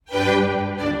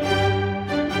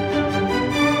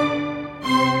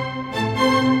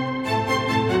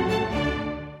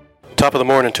Top of the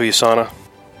morning to you, Sana.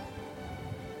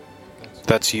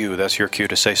 That's you. That's your cue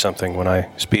to say something when I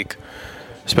speak,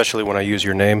 especially when I use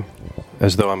your name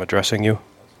as though I'm addressing you.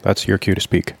 That's your cue to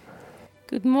speak.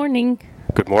 Good morning.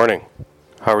 Good morning.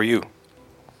 How are you?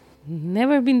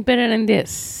 Never been better than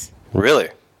this. Really?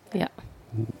 Yeah.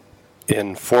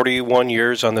 In 41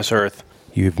 years on this earth,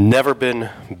 you've never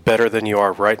been better than you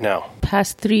are right now.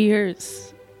 Past 3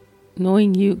 years,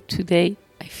 knowing you today,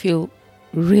 I feel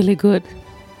really good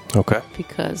Okay.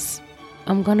 because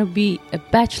I'm gonna be a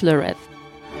bachelorette.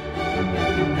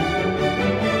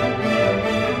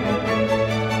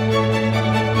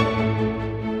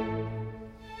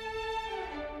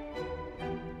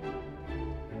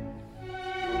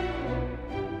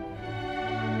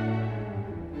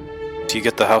 You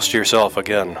get the house to yourself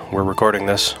again. We're recording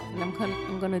this. And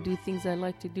I'm gonna do things I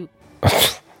like to do.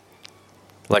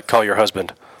 Like call your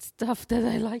husband. Stuff that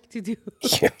I like to do.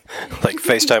 Like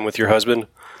FaceTime with your husband.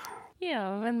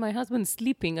 Yeah, when my husband's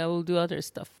sleeping, I will do other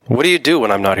stuff. What do you do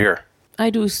when I'm not here?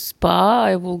 I do spa.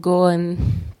 I will go and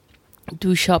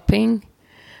do shopping.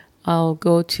 I'll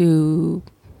go to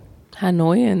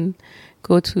Hanoi and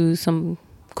go to some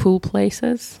cool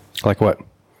places. Like what?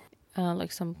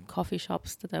 Like some coffee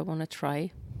shops that I want to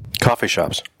try. Coffee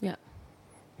shops? Yeah.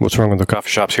 What's wrong with the coffee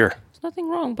shops here? There's nothing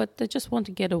wrong, but I just want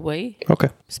to get away. Okay.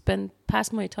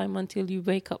 Pass my time until you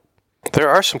wake up. There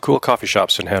are some cool coffee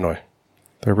shops in Hanoi.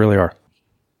 There really are.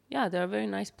 Yeah, there are very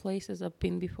nice places I've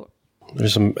been before.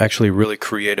 There's some actually really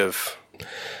creative,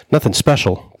 nothing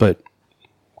special, but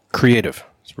creative.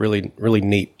 It's really, really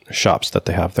neat shops that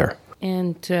they have there.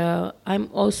 And I'm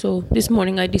also, this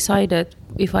morning I decided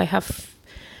if I have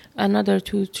another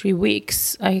 2-3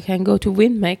 weeks, I can go to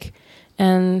Winmec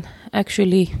and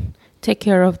actually take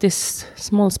care of this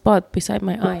small spot beside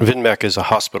my eye. Winmec is a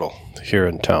hospital here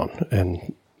in town,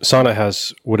 and Sana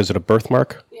has, what is it, a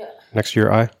birthmark next to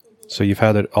your eye? So you've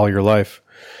had it all your life,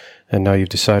 and now you've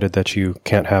decided that you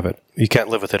can't have it. You can't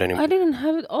live with it anymore. I didn't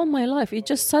have it all my life. It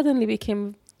just suddenly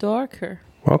became darker.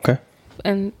 Okay.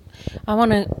 And I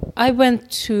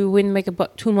went to Winmec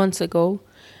about 2 months ago,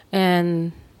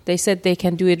 and they said they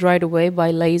can do it right away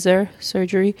by laser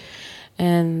surgery,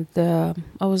 and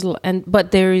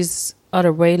but there is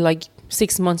other way, like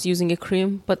 6 months using a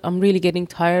cream. But I'm really getting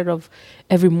tired of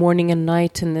every morning and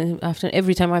night, and then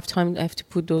every time I have time, I have to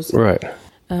put those. Right.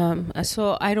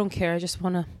 So I don't care. I just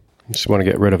want to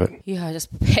get rid of it. Yeah,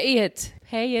 just pay it,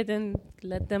 and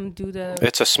let them do the.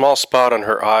 It's a small spot on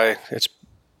her eye. It's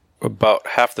about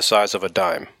half the size of a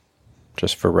dime,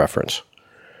 just for reference.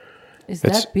 Is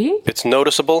that big? It's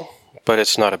noticeable, but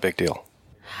it's not a big deal.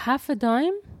 Half a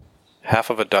dime? Half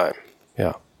of a dime,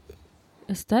 yeah.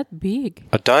 Is that big?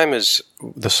 A dime is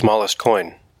the smallest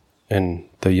coin in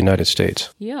the United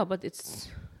States. Yeah, but this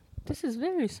is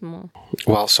very small.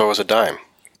 Well, so is a dime.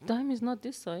 Dime is not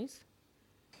this size.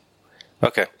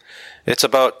 Okay. It's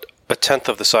about a tenth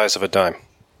of the size of a dime.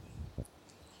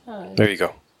 There you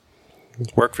go.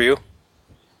 Work for you?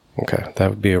 Okay, that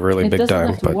would be a really big dime. It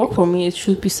doesn't have to work for me. It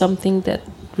should be something that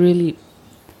really,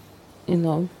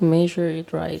 measure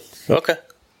it right. Okay.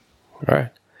 All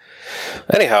right.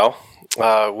 Anyhow,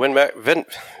 Winmec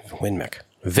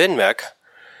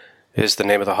is the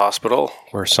name of the hospital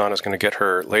where Sana's going to get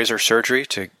her laser surgery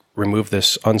to remove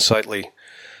this unsightly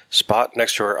spot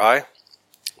next to her eye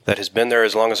that has been there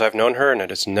as long as I've known her, and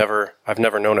I've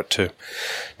never known it to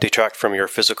detract from your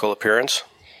physical appearance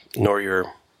nor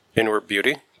your inward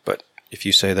beauty. But if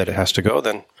you say that it has to go,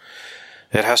 then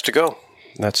it has to go.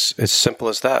 That's as simple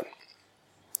as that.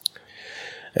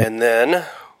 And then,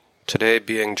 today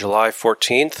being July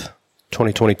 14th,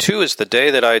 2022, is the day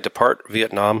that I depart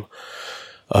Vietnam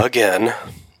again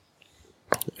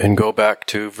and go back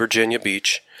to Virginia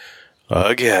Beach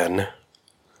again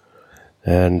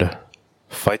and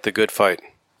fight the good fight.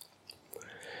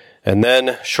 And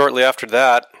then, shortly after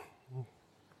that,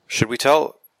 should we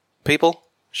tell people?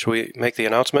 Should we make the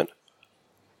announcement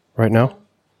right now?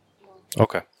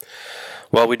 Okay.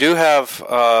 Well, we do have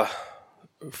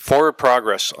forward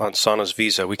progress on Sana's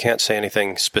visa. We can't say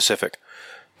anything specific,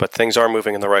 but things are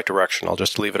moving in the right direction. I'll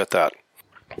just leave it at that.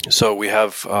 So we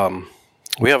have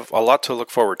a lot to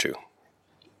look forward to.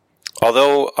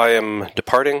 Although I am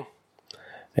departing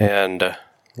and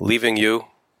leaving you,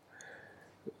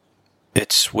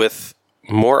 it's with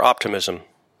more optimism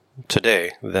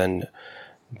today than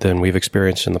we've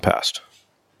experienced in the past.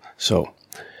 So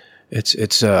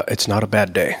it's not a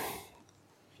bad day.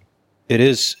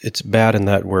 It's bad in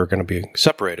that we're going to be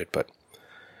separated, but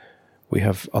we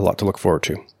have a lot to look forward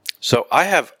to. So I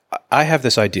have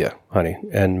this idea, honey,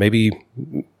 and maybe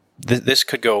this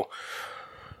could go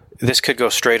This could go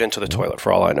straight into the toilet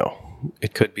for all I know.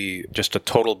 It could be just a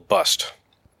total bust.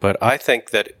 But I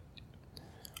think that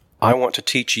I want to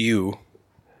teach you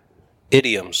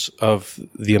idioms of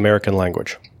the American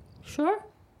language. Sure.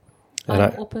 And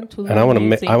I'm open to and I want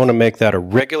learning to I want to make that a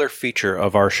regular feature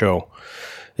of our show.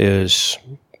 Is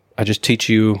I just teach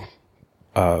you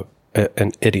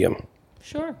an idiom.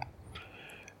 Sure.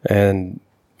 And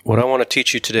what I want to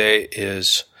teach you today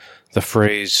is the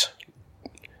phrase,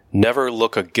 never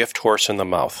look a gift horse in the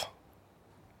mouth.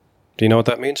 Do you know what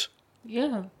that means?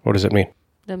 Yeah. What does it mean?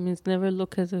 That means never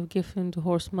look at a gift in the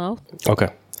horse mouth. Okay.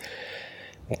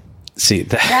 See,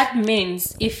 That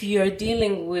means if you're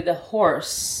dealing with a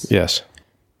horse, yes.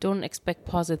 don't expect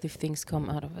positive things come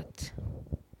out of it.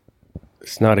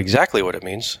 It's not exactly what it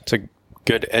means. It's a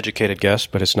good educated guess,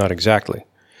 but it's not exactly.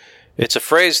 It's a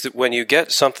phrase that when you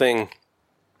get something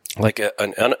like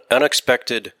an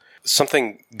unexpected,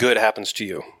 something good happens to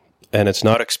you, and it's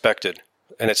not expected,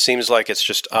 and it seems like it's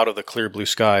just out of the clear blue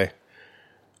sky,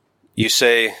 you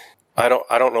say, I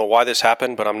don't know why this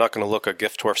happened, but I'm not going to look a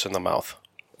gift horse in the mouth.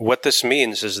 What this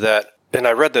means is that, and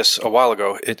I read this a while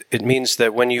ago, it means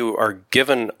that when you are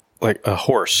given like a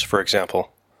horse, for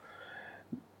example,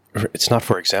 it's not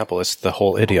for example, it's the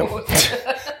whole idiom.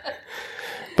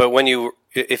 But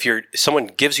if someone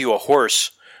gives you a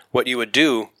horse, what you would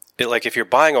do, like if you're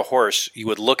buying a horse, you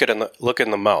would look in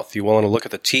the mouth. You want to look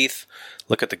at the teeth,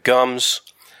 look at the gums,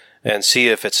 and see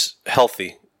if it's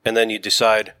healthy. And then you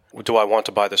decide, do I want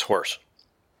to buy this horse?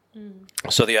 Mm.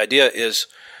 So the idea is,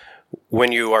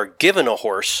 when you are given a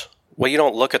horse, well, you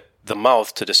don't look at the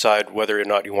mouth to decide whether or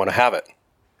not you want to have it,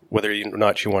 whether or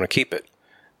not you want to keep it.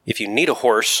 If you need a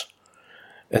horse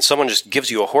and someone just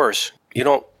gives you a horse, you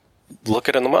don't look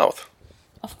it in the mouth.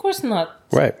 Of course not.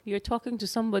 Right. You're talking to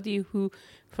somebody who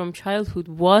from childhood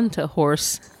want a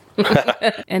horse.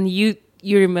 And you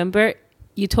remember,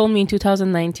 you told me in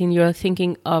 2019 you're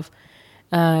thinking of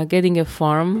getting a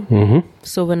farm. Mm-hmm.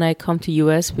 So when I come to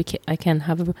US, I can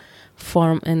have a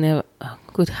farm and a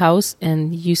good house.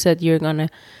 And you said you're going to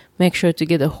make sure to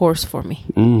get a horse for me.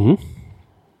 Mm-hmm.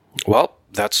 Well,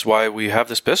 that's why we have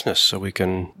this business, so we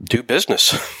can do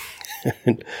business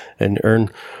and earn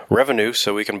revenue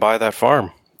so we can buy that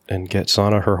farm and get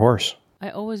Sana her horse. I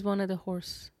always wanted a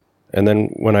horse. And then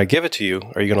when I give it to you,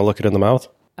 are you going to look it in the mouth?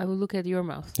 I will look at your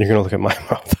mouth. You're going to look at my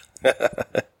mouth.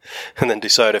 And then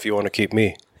decide if you want to keep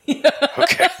me.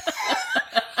 Okay.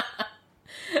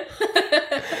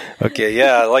 Okay,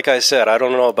 yeah, like I said, I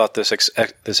don't know about this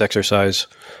this exercise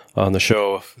on the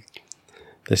show.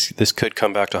 This could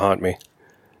come back to haunt me.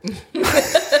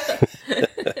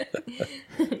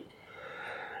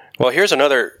 Well, here's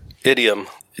another idiom.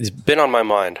 It's been on my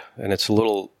mind, and it's a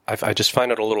little, I just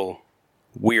find it a little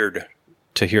weird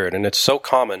to hear it. And it's so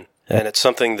common, and it's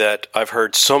something that I've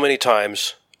heard so many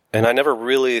times, and I never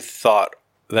really thought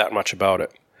that much about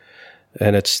it.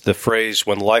 And it's the phrase,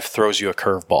 when life throws you a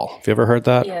curveball. Have you ever heard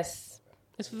that? Yes.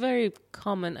 It's very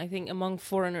common, I think, among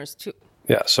foreigners too.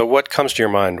 Yeah, so what comes to your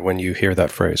mind when you hear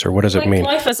that phrase, or what does it mean?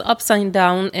 Life is ups and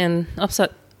downs,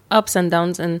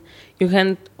 and you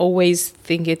can't always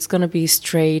think it's going to be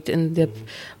straight and the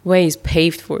way is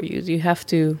paved for you. You have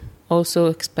to also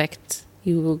expect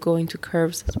you will go into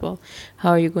curves as well. How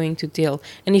are you going to deal?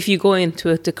 And if you go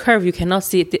into the curve, you cannot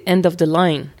see at the end of the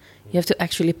line. You have to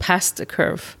actually pass the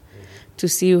curve to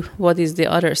see what is the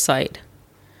other side.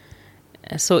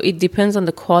 So it depends on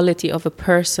the quality of a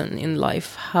person in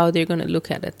life, how they're going to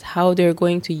look at it, how they're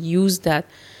going to use that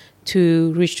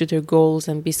to reach to their goals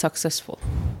and be successful.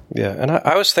 Yeah, and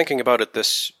I was thinking about it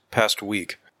this past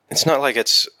week. It's not like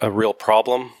it's a real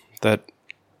problem that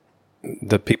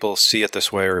people see it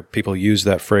this way or people use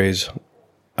that phrase.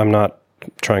 I'm not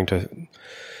trying to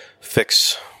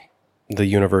fix the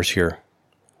universe here.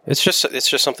 It's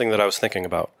just something that I was thinking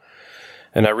about.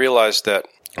 And I realized that,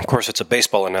 of course, it's a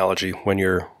baseball analogy. When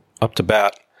you're up to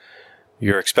bat,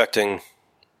 you're expecting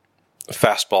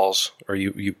fastballs, or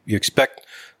you expect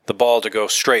the ball to go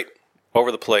straight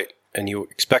over the plate, and you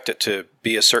expect it to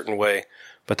be a certain way.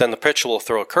 But then the pitcher will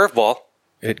throw a curveball.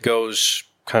 It goes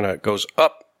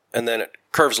up, and then it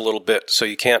curves a little bit, so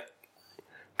you can't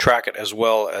track it as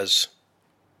well as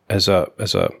a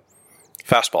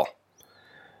fastball.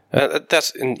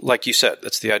 That's, like you said,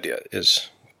 that's the idea, is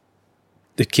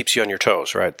it keeps you on your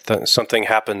toes, right? Something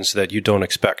happens that you don't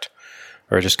expect,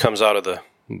 or it just comes out of the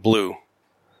blue,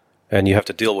 and you have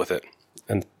to deal with it.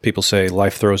 And people say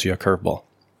life throws you a curveball.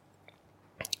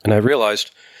 And I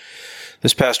realized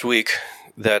this past week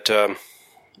that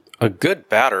a good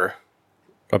batter,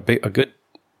 a good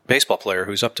baseball player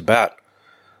who's up to bat,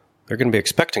 they're going to be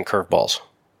expecting curveballs.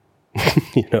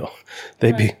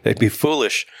 They'd be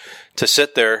foolish to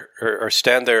sit there or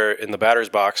stand there in the batter's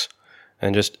box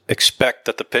and just expect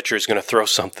that the pitcher is going to throw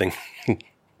something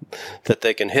that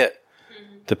they can hit.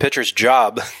 Mm-hmm. The pitcher's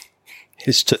job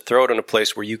is to throw it in a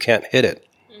place where you can't hit it.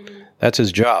 Mm-hmm. That's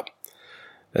his job.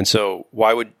 And so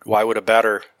why would a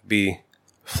batter be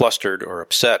flustered or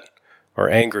upset or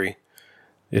angry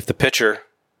if the pitcher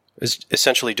is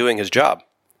essentially doing his job,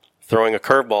 throwing a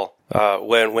curveball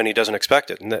when he doesn't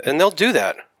expect it? And they'll do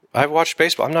that. I've watched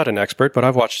baseball. I'm not an expert, but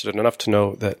I've watched it enough to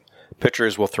know that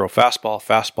pitchers will throw fastball.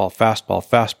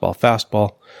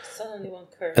 Suddenly one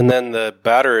curve. And then the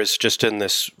batter is just in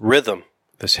this rhythm,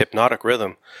 this hypnotic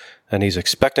rhythm, and he's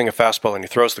expecting a fastball, and he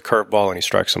throws the curveball, and he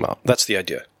strikes him out. That's the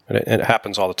idea. And it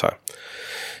happens all the time.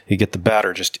 You get the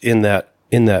batter just in that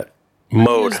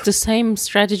mode. I used the same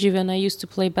strategy when I used to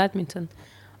play badminton.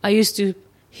 I used to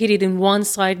hit it in one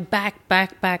side, back,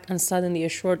 and suddenly a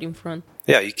short in front.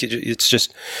 Yeah, it's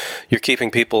just you're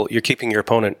keeping your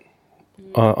opponent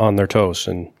on their toes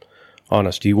and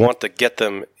honest. You want to get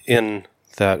them in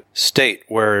that state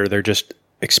where they're just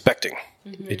expecting.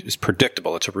 Mm-hmm. It is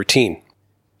predictable. It's a routine.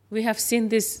 We have seen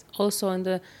this also in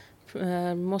the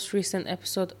most recent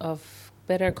episode of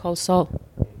Better Call Saul.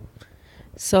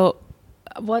 So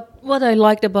what I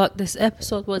liked about this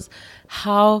episode was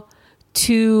how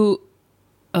two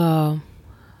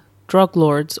drug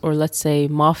lords, or let's say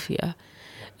mafia,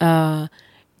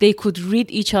 they could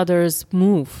read each other's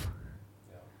move.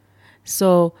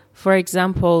 So, for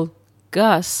example,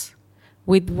 Gus,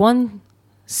 with one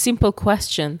simple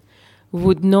question,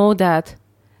 would know that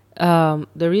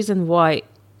the reason why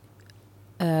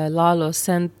Lalo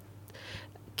sent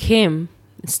Kim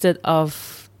instead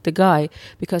of the guy,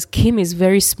 because Kim is a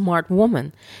very smart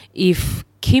woman. If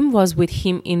Kim was with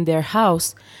him in their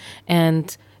house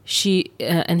and he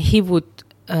would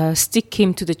stick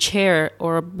Kim to the chair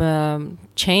or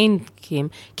chain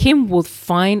Kim would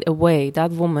find a way,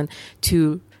 that woman,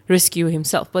 to rescue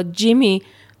himself. But Jimmy,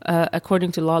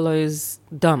 according to Lalo, is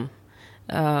dumb.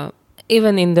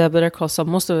 Even in the Better Call Saul,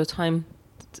 most of the time,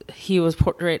 he was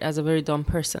portrayed as a very dumb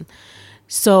person.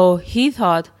 So he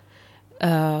thought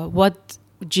what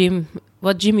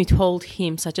Jimmy told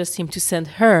him, suggested him to send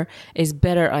her, is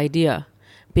better idea,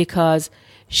 because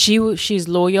she's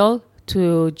loyal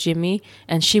to Jimmy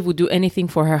and she would do anything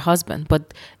for her husband.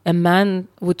 But a man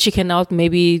would chicken out,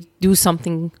 maybe do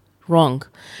something wrong.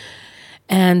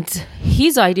 And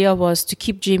his idea was to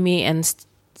keep Jimmy and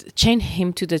chain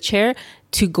him to the chair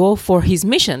to go for his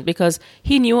mission, because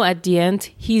he knew at the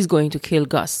end he's going to kill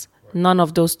Gus. None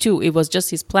of those two. It was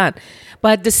just his plan.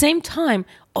 But at the same time,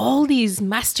 all these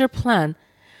master plan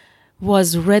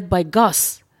was read by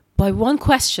Gus by one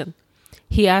question.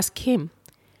 He asked him,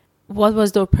 what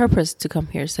was their purpose to come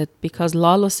here? Said, because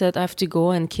Lalo said I have to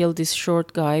go and kill this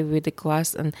short guy with the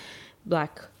glass and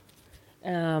black.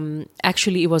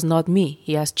 Actually, it was not me.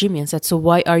 He asked Jimmy and said, so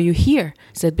why are you here?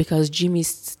 Said, because Jimmy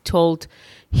told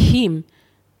him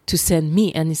to send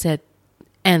me. And he said,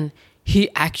 and he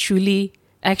actually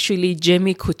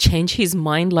Jimmy could change his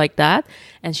mind like that?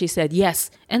 And she said,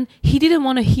 yes. And he didn't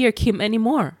want to hear Kim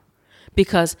anymore,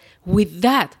 because with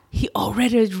that, he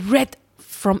already read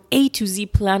from A to Z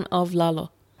plan of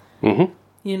Lalo. Mm-hmm.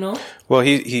 You know? Well,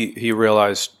 he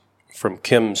realized from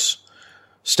Kim's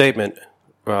statement,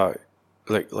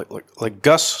 like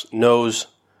Gus knows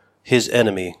his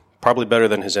enemy probably better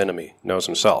than his enemy knows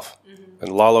himself. Mm-hmm.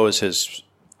 And Lalo is his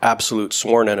absolute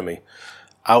sworn enemy,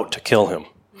 out to kill him.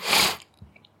 Mm-hmm.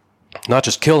 Not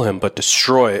just kill him, but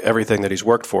destroy everything that he's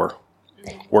worked for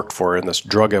in this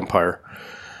drug empire.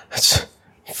 It's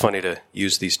funny to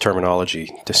use these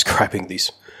terminology describing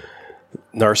these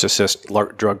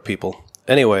narcissist drug people.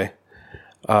 Anyway,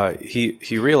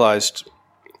 he realized,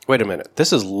 wait a minute,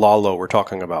 this is Lalo we're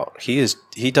talking about.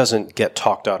 He doesn't get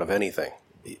talked out of anything.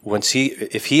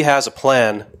 If he has a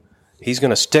plan, he's going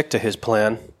to stick to his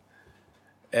plan,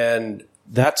 and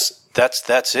that's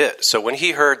it. So when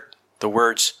he heard the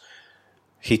words,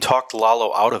 he talked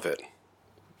Lalo out of it.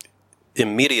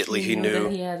 Immediately he knew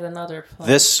he had another plan.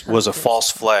 This was a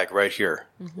false flag right here.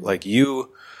 Mm-hmm. Like,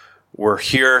 you were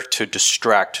here to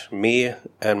distract me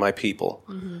and my people.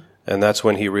 Mm-hmm. And that's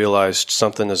when he realized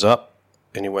something is up,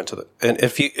 and he went to and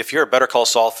if you're a Better Call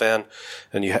Saul fan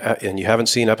and you haven't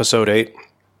seen episode 8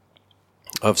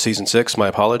 of season 6, my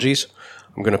apologies.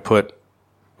 I'm going to put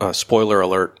a spoiler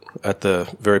alert at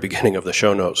the very beginning of the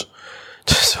show notes,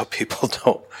 so people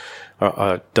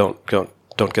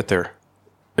don't get their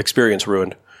experience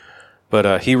ruined.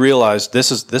 But he realized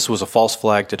this was a false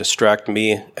flag to distract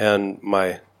me and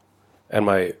my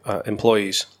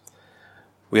employees.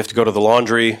 We have to go to the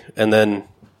laundry, and then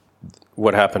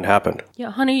what happened happened.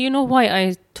 Yeah, honey, you know why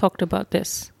I talked about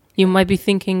this? You might be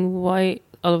thinking, why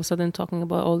all of a sudden talking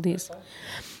about all these?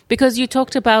 Because you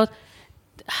talked about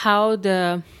how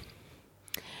the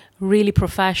really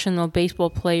professional baseball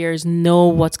players know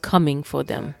what's coming for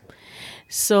them.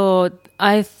 So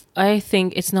I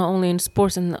think it's not only in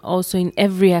sports and also in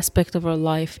every aspect of our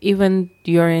life. Even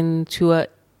you're into a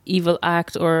evil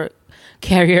act or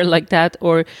career like that,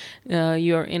 or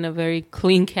you're in a very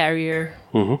clean career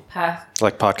path.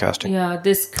 Like podcasting. Yeah,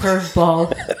 this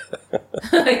curveball.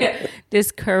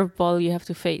 This curveball you have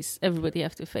to face. Everybody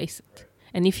have to face it.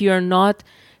 And if you are not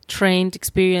trained,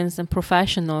 experienced, and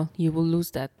professional, you will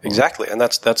lose that. Exactly, and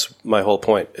that's my whole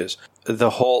point. Is the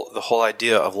whole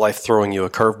idea of life throwing you a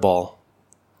curveball,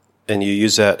 and you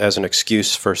use that as an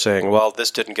excuse for saying, well,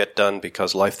 this didn't get done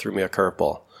because life threw me a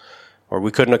curveball, or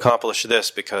we couldn't accomplish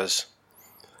this because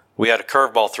we had a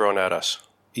curveball thrown at us.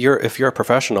 If you're a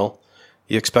professional,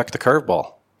 you expect the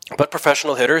curveball. But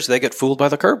professional hitters, they get fooled by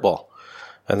the curveball,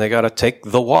 and they got to take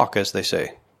the walk, as they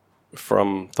say,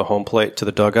 from the home plate to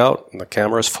the dugout, and the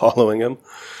camera's following him.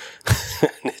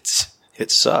 It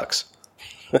sucks.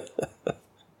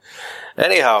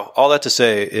 Anyhow, all that to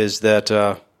say is that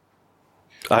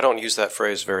I don't use that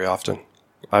phrase very often.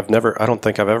 I don't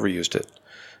think I've ever used it.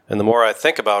 And the more I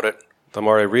think about it, the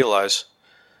more I realize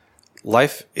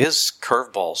life is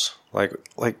curveballs.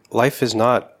 Like life is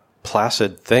not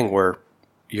placid thing where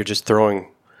you're just throwing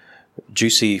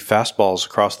juicy fastballs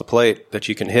across the plate that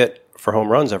you can hit for home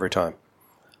runs every time.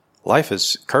 Life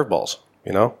is curveballs,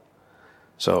 you know?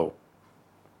 So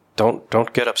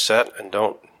don't get upset, and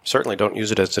certainly don't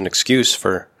use it as an excuse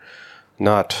for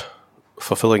not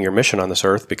fulfilling your mission on this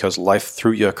earth because life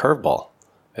threw you a curveball.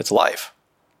 It's life.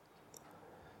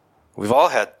 We've all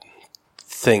had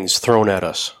things thrown at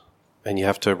us, and you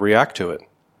have to react to it.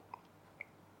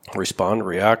 Respond,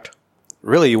 react.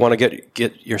 Really, you want to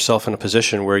get yourself in a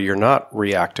position where you're not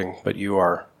reacting, but you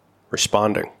are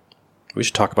responding. We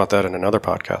should talk about that in another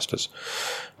podcast, is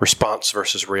response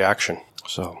versus reaction.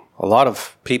 So a lot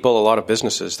of people, a lot of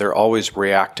businesses, they're always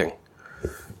reacting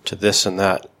to this and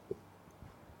that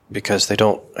because they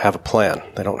don't have a plan.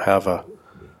 They don't have a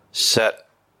set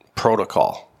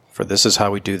protocol for this is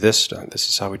how we do this, and this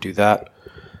is how we do that.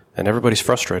 And everybody's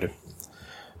frustrated.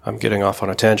 I'm getting off on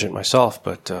a tangent myself,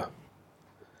 but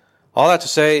all that to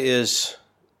say is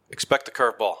expect the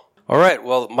curveball. All right,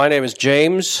 well, my name is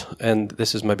James, and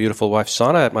this is my beautiful wife,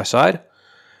 Sana, at my side.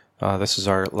 This is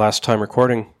our last time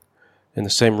recording in the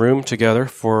same room together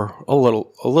for a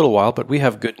little while, but we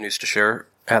have good news to share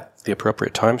at the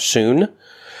appropriate time soon.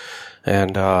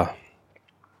 And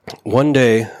one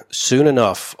day, soon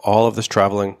enough, all of this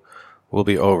traveling will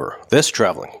be over. This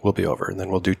traveling will be over, and then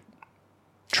we'll do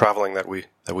traveling that we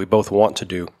both want to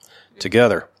do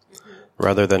together,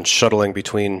 rather than shuttling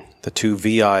between the two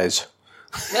VIs.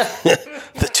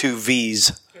 The two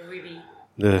V's,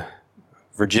 the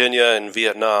Virginia and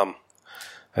Vietnam.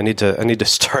 I need to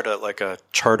start a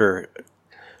charter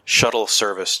shuttle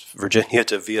service, Virginia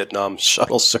to Vietnam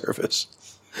shuttle service,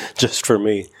 just for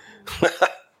me.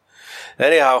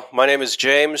 Anyhow, my name is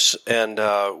James, and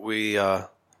we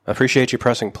appreciate you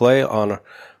pressing play on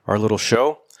our little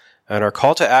show. And our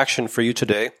call to action for you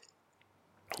today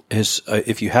is,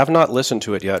 if you have not listened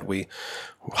to it yet, we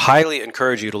highly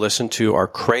encourage you to listen to our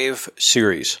Crave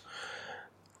series.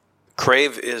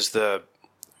 Crave is the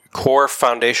core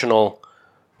foundational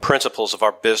principles of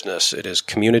our business. It is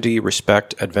community,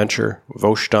 respect, adventure,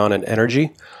 Wohlstand, and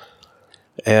energy.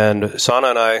 And Sana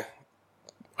and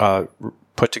I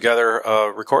put together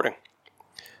a recording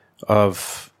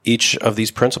of each of these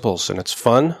principles, and it's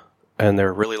fun, and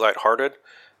they're really lighthearted,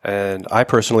 and I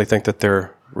personally think that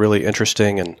they're really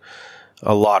interesting and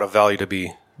a lot of value to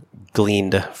be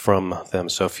gleaned from them.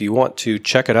 So if you want to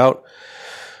check it out,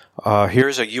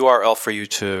 here's a URL for you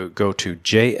to go to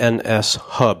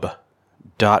jnshub.com,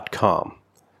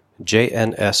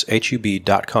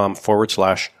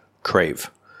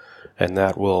 jnshub.com/crave. And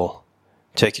that will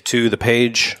take you to the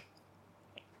page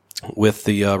with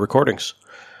the recordings,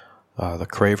 the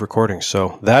Crave recordings.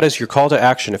 So that is your call to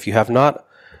action. If you have not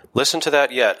listened to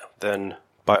that yet, then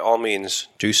by all means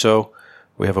do so.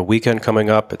 We have a weekend coming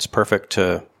up. It's perfect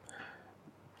to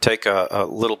take a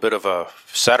little bit of a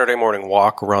Saturday morning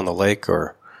walk around the lake,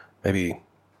 or maybe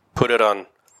put it on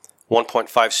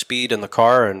 1.5 speed in the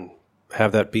car and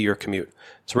have that be your commute.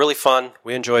 It's really fun.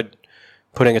 We enjoyed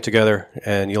putting it together,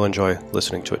 and you'll enjoy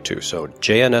listening to it too. So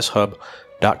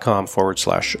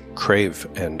jnshub.com/crave,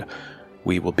 and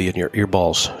we will be in your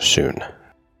earballs soon.